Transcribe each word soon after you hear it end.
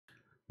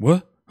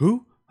What?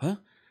 Who? Huh?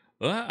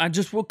 I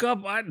just woke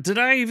up. Did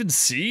I even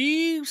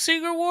see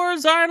Secret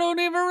Wars? I don't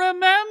even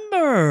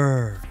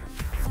remember.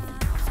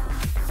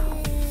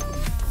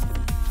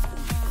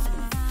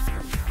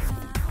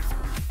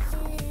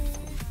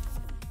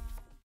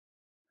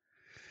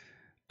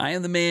 I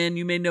am the man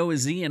you may know as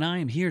Z, and I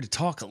am here to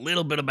talk a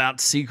little bit about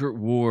Secret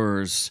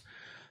Wars.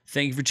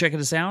 Thank you for checking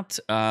us out.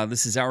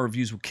 This is Our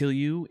Reviews Will Kill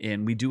You,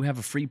 and we do have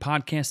a free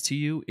podcast to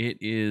you. It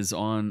is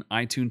on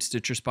iTunes,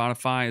 Stitcher,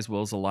 Spotify, as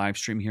well as a live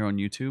stream here on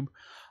YouTube.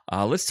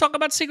 Let's talk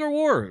about Secret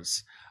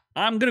Wars.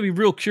 I'm going to be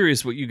real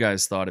curious what you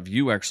guys thought if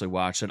you actually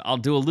watched it. I'll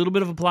do a little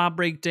bit of a plot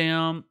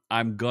breakdown.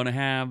 I'm going to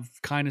have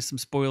kind of some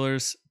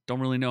spoilers.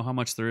 Don't really know how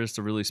much there is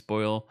to really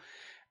spoil.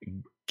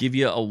 Give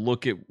you a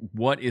look at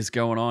what is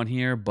going on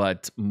here,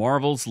 but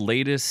Marvel's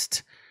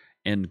latest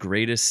and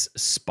greatest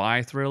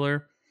spy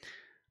thriller.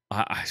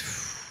 I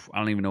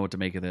don't even know what to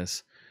make of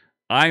this.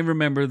 I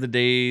remember the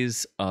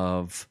days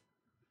of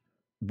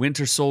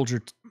Winter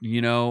Soldier,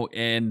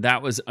 and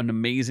that was an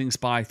amazing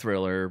spy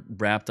thriller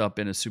wrapped up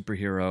in a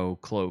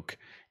superhero cloak.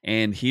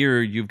 And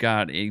here you've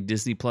got a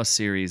Disney Plus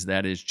series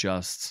that is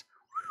just,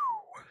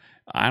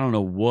 I don't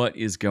know what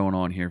is going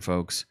on here,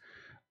 folks.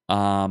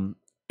 And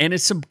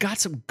it's got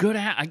some good.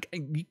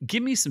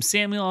 Give me some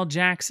Samuel L.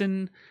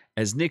 Jackson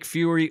as Nick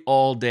Fury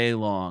all day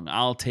long.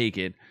 I'll take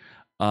it.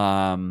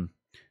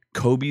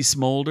 Cobie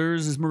Smulders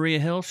as Maria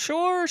Hill.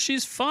 Sure,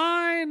 she's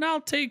fine.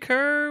 I'll take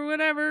her.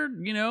 Whatever.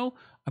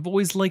 I've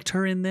always liked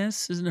her in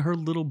this. Isn't her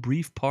little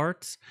brief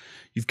parts?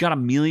 You've got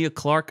Emilia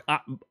Clarke.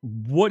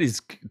 What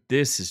is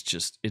this? Is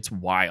just, it's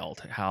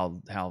wild.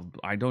 How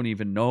I don't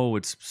even know.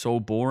 It's so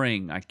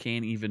boring. I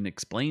can't even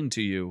explain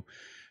to you.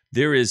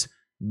 There is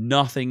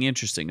nothing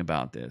interesting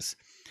about this.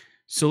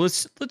 So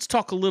let's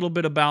talk a little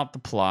bit about the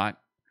plot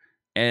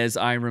as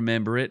I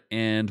remember it,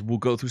 and we'll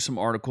go through some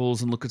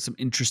articles and look at some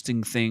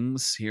interesting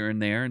things here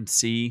and there and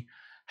see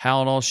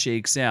how it all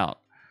shakes out.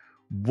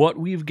 What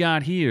we've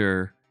got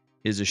here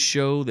is a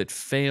show that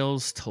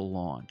fails to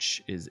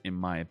launch, is in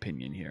my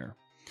opinion here.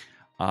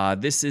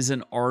 This is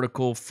an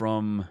article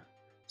from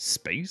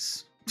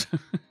Space.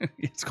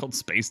 It's called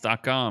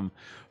space.com.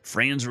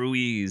 Franz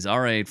Ruiz.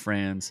 All right,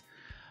 Franz.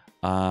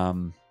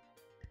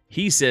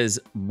 He says,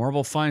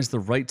 Marvel finds the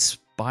right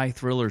spy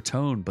thriller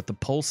tone, but the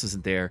pulse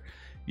isn't there.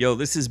 Yo,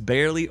 this is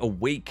barely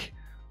awake.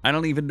 I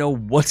don't even know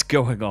what's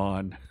going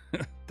on.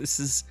 This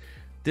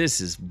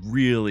is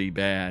really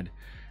bad.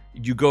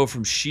 You go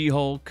from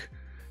She-Hulk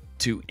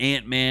to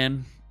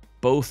Ant-Man,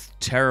 both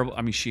terrible.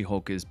 I mean,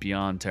 She-Hulk is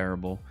beyond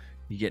terrible.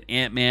 You get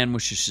Ant-Man,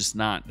 which is just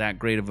not that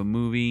great of a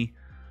movie.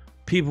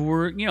 People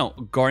were,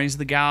 Guardians of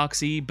the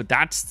Galaxy, but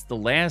that's the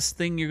last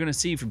thing you're going to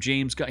see from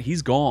James Gunn.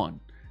 He's gone.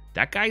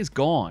 That guy's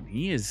gone.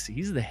 He's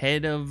the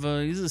head of,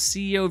 he's the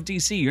CEO of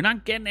DC. You're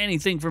not getting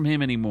anything from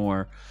him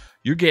anymore.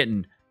 You're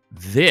getting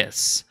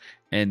this.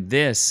 And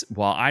this,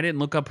 while I didn't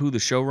look up who the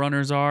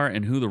showrunners are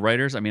and who the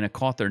writers, I mean, I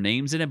caught their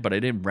names in it, but I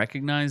didn't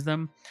recognize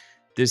them.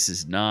 This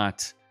is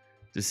not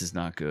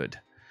good.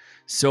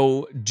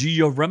 So, do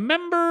you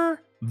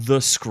remember the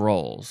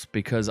Skrulls?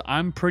 Because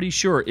I'm pretty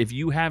sure if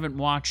you haven't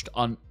watched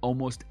on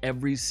almost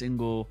every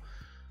single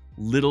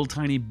little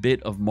tiny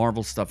bit of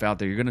Marvel stuff out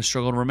there, you're going to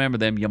struggle to remember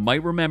them. You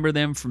might remember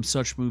them from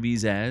such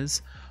movies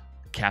as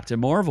Captain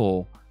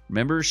Marvel.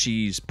 Remember,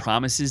 she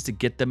promises to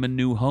get them a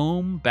new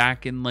home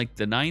back in like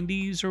the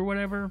 90s or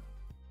whatever.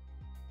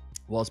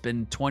 Well, it's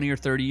been 20 or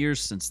 30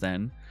 years since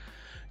then.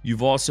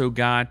 You've also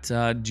got,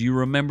 do you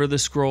remember the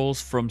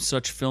Skrulls from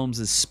such films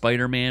as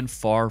Spider-Man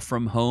Far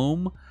From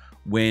Home,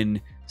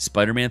 when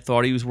Spider-Man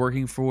thought he was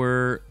working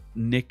for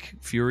Nick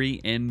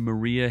Fury and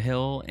Maria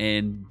Hill,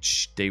 and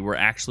they were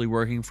actually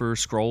working for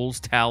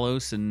Skrulls,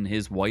 Talos, and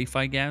his wife,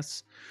 I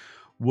guess.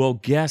 Well,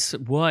 guess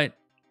what?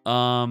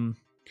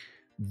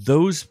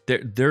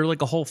 They're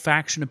like a whole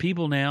faction of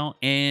people now,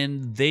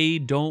 and they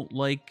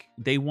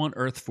want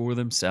Earth for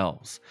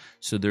themselves.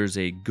 So there's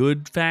a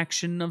good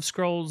faction of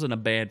Skrulls and a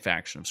bad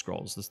faction of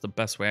Skrulls. That's the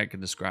best way I can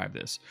describe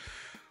this.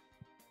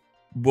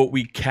 What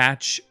we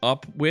catch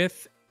up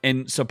with,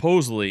 and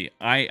supposedly,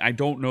 I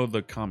don't know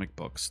the comic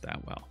books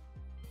that well.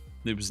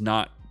 It was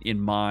not in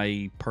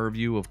my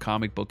purview of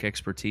comic book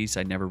expertise.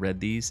 I never read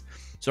these,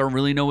 so I don't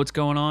really know what's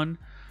going on.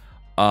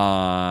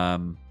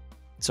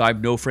 So I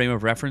have no frame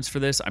of reference for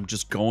this. I'm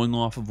just going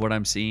off of what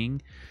I'm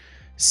seeing.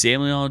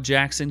 Samuel L.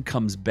 Jackson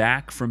comes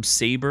back from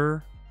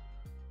Saber.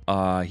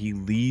 He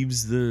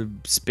leaves the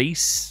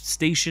space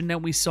station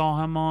that we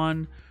saw him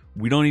on.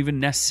 We don't even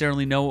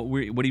necessarily know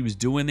what he was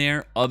doing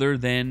there, other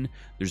than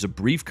there's a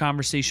brief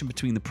conversation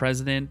between the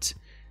president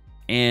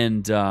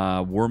and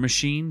War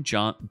Machine.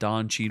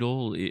 Don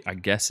Cheadle, I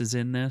guess, is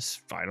in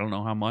this. I don't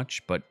know how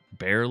much, but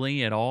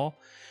barely at all.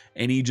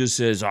 And he just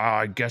says,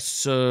 I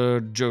guess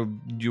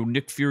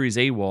Nick Fury's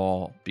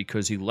AWOL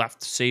because he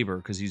left Saber,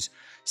 because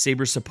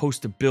Saber's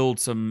supposed to build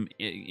some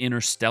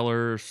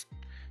interstellar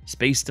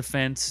space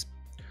defense.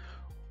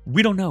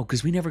 We don't know,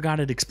 because we never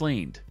got it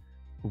explained.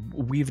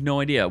 We have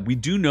no idea. We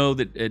do know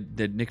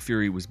that Nick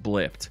Fury was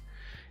blipped.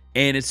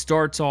 And it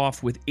starts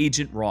off with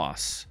Agent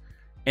Ross.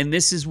 And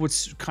this is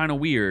what's kind of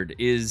weird,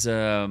 is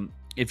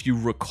if you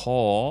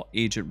recall,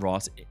 Agent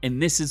Ross,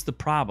 and this is the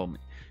problem.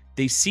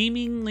 They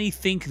seemingly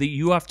think that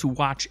you have to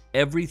watch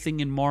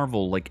everything in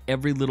Marvel, like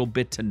every little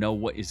bit, to know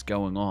what is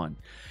going on.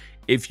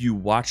 If you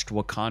watched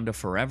Wakanda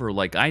Forever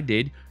like I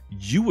did,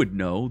 you would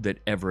know that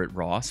Everett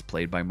Ross,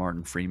 played by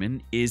Martin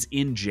Freeman, is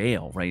in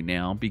jail right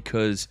now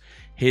because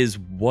his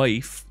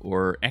wife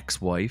or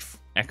ex-wife,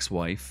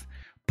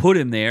 put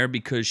him there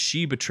because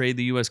she betrayed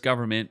the U.S.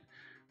 government,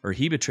 or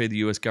he betrayed the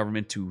U.S.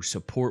 government to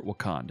support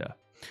Wakanda.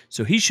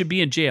 So he should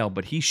be in jail,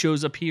 but he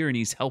shows up here and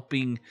he's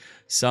helping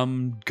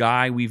some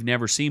guy we've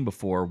never seen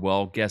before.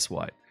 Well, guess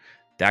what?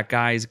 That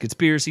guy is a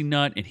conspiracy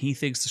nut, and he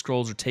thinks the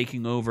Skrulls are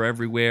taking over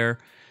everywhere.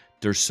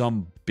 There's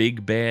some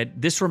big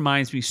bad. This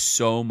reminds me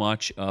so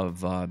much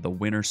of the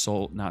Winter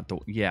Soldier,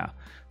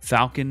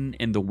 Falcon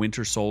and the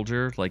Winter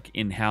Soldier, like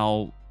in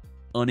how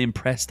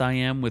unimpressed I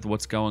am with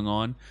what's going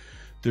on.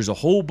 There's a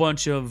whole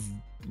bunch of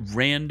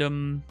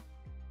random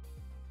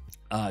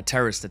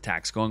terrorist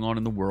attacks going on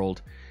in the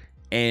world.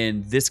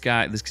 And this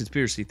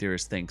conspiracy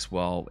theorist thinks,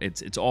 well,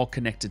 it's all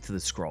connected to the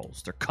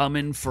Skrulls. They're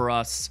coming for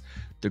us.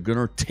 They're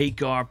gonna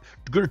take our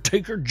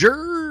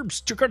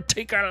gerbs. They're gonna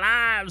take our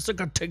lives. They're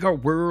gonna take our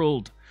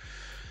world.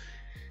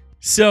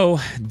 So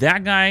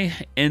that guy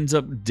ends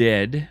up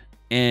dead,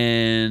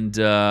 and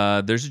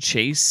there's a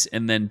chase,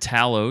 and then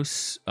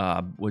Talos,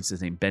 what's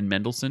his name? Ben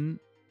Mendelsohn,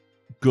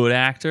 good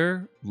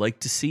actor. Like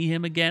to see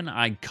him again.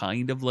 I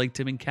kind of liked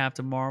him in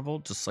Captain Marvel,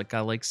 just like I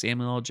like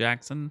Samuel L.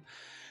 Jackson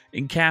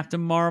in Captain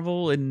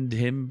Marvel and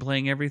him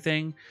playing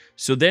everything.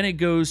 So then it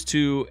goes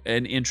to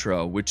an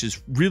intro, which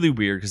is really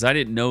weird because I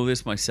didn't know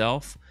this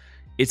myself.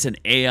 It's an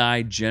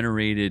AI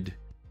generated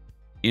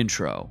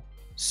intro.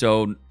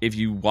 So if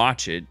you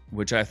watch it,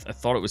 which I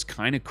thought it was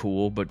kind of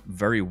cool, but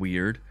very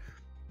weird,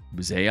 it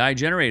was AI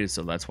generated.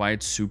 So that's why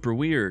it's super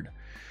weird.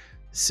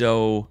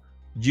 So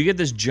you get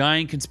this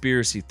giant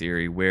conspiracy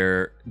theory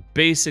where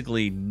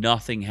basically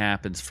nothing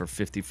happens for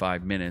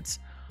 55 minutes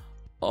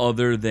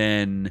other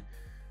than,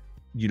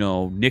 you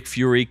know, Nick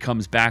Fury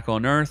comes back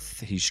on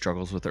Earth. He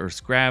struggles with Earth's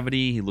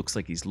gravity. He looks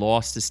like he's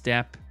lost a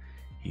step.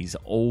 He's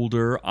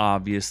older,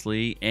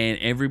 obviously. And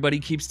everybody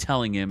keeps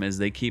telling him, as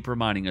they keep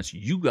reminding us,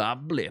 you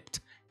got blipped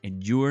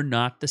and you're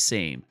not the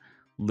same.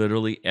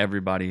 Literally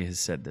everybody has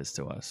said this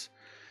to us.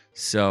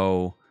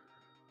 So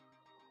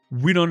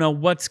we don't know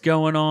what's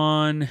going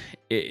on.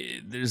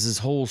 There's this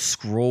whole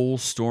Skrull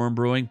storm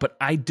brewing, but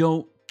I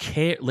don't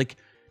care. Like,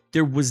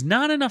 there was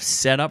not enough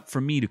setup for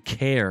me to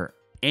care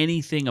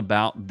anything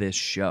about this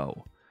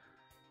show.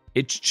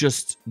 It's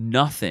just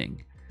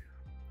nothing.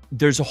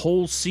 There's a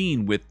whole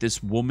scene with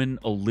this woman,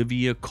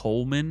 Olivia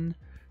Colman,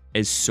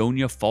 as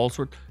Sonya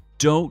Falsworth.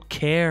 Don't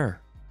care.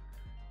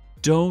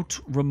 Don't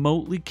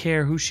remotely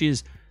care who she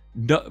is.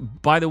 No,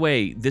 by the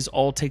way, this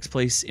all takes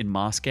place in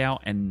Moscow,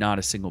 and not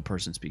a single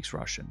person speaks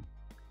Russian.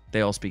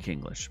 They all speak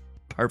English.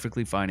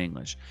 Perfectly fine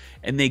English.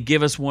 And they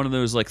give us one of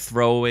those like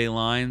throwaway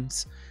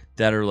lines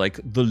that are like,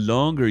 the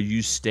longer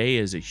you stay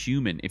as a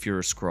human, if you're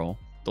a Skrull,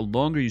 the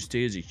longer you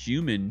stay as a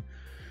human,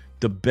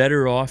 the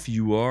better off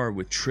you are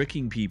with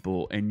tricking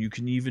people, and you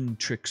can even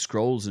trick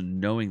Skrulls in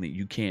knowing that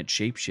you can't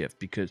shapeshift,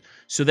 because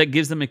so that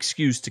gives them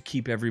excuse to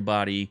keep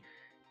everybody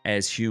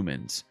as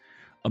humans.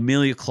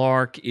 Amelia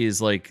Clark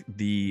is like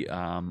the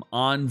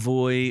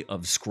envoy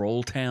of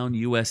Skrulltown,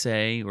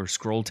 USA, or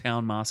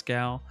Skrulltown,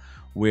 Moscow,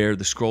 where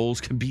the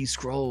Skrulls can be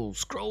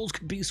Skrulls. Skrulls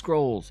can be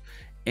Skrulls.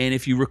 And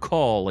if you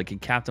recall, like in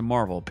Captain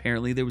Marvel,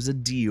 apparently there was a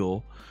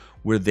deal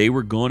where they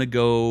were going to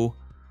go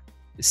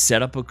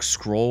set up a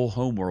Skrull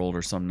homeworld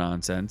or some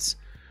nonsense.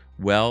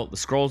 Well, the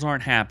Skrulls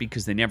aren't happy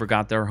because they never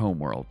got their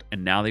homeworld,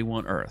 and now they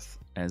want Earth,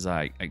 as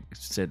I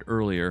said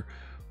earlier,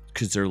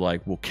 because they're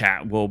like,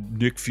 well,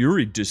 Nick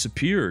Fury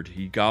disappeared.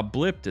 He got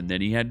blipped, and then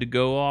he had to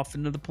go off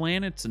into the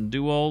planets and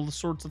do all the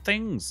sorts of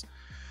things.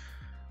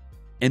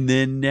 And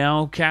then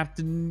now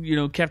Captain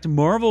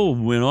Marvel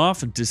went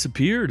off and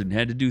disappeared and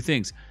had to do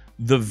things.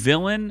 The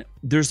villain,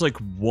 there's like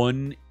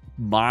one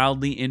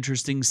mildly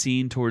interesting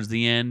scene towards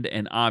the end,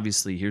 and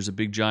obviously here's a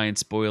big giant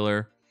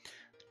spoiler.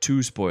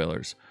 Two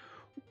spoilers.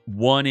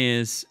 One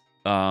is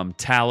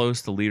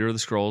Talos, the leader of the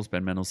Skrulls,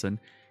 Ben Mendelsohn.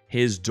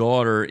 His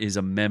daughter is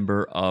a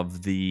member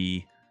of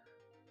the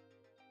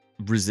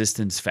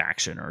resistance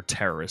faction or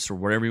terrorists or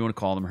whatever you want to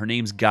call them. Her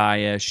name's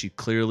Gaia. She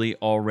clearly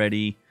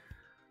already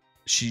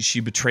she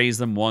betrays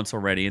them once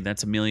already, and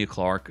that's Amelia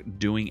Clark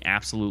doing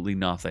absolutely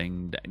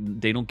nothing.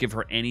 They don't give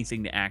her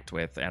anything to act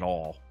with at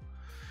all.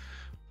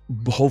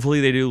 Hopefully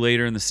they do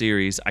later in the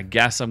series. I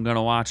guess I'm going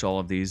to watch all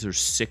of these. There's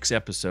 6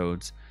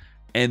 episodes.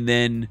 And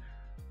then,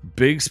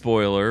 big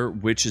spoiler,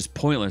 which is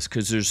pointless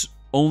because there's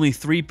only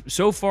 3.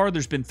 So far,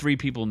 there's been 3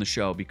 people in the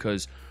show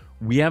because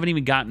we haven't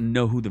even gotten to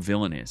know who the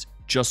villain is.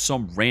 Just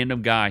some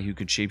random guy who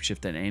could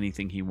shapeshift into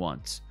anything he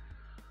wants.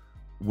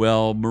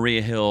 Well,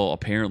 Maria Hill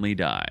apparently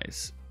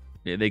dies.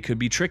 They could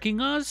be tricking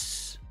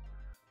us.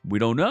 We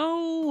don't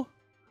know.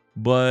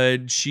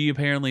 But she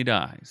apparently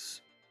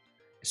dies.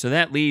 So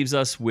that leaves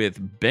us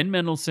with Ben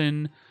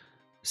Mendelsohn,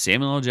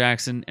 Samuel L.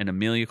 Jackson, and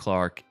Amelia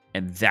Clark,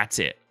 and that's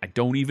it. I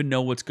don't even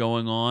know what's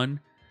going on.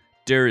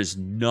 There is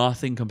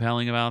nothing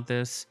compelling about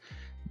this.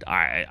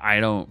 I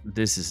don't.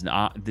 This is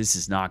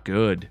not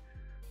good.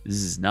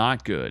 This is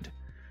not good.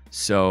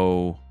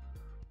 So,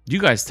 you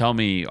guys tell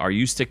me, are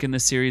you sticking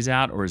this series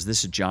out, or is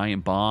this a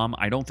giant bomb?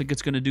 I don't think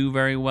it's going to do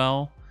very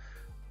well.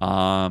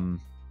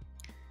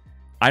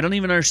 I don't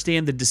even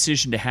understand the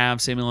decision to have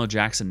Samuel L.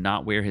 Jackson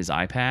not wear his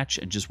eye patch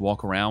and just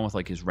walk around with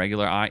like his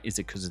regular eye. Is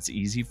it because it's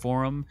easy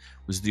for him?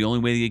 Was it the only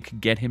way they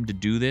could get him to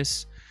do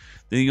this?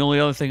 Then the only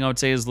other thing I would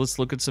say is let's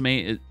look at some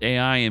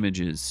AI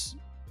images.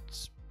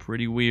 It's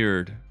pretty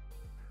weird.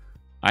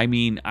 I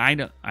mean, I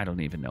don't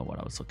even know what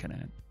I was looking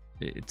at.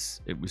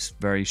 It was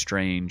very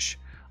strange.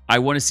 I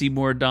want to see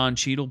more Don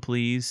Cheadle,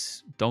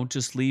 please. Don't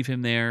just leave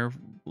him there.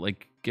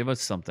 Like, give us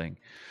something.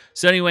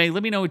 So anyway,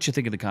 let me know what you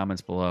think in the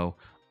comments below.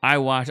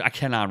 I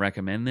cannot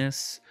recommend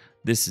this.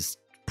 This is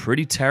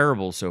pretty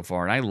terrible so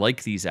far, and I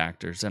like these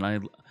actors,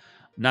 and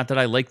not that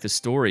I like the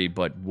story,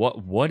 but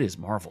what is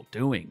Marvel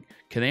doing?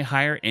 Can they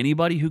hire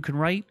anybody who can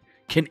write?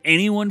 Can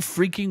anyone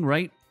freaking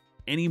write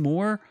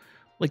anymore?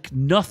 Like,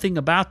 nothing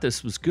about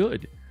this was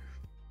good.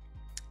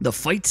 The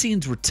fight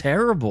scenes were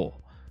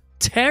terrible.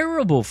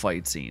 Terrible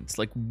fight scenes.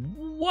 Like,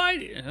 what?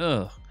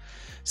 Ugh.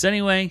 So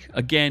anyway,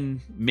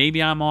 again,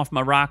 maybe I'm off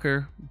my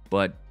rocker,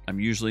 but I'm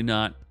usually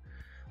not.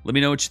 Let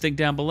me know what you think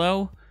down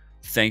below.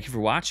 Thank you for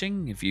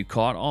watching. If you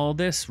caught all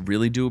this,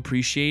 really do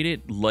appreciate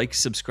it. Like,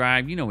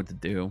 subscribe, you know what to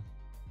do.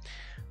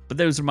 But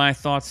those are my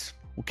thoughts.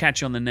 We'll catch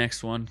you on the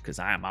next one, because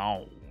I'm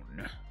on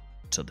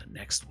to the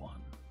next one.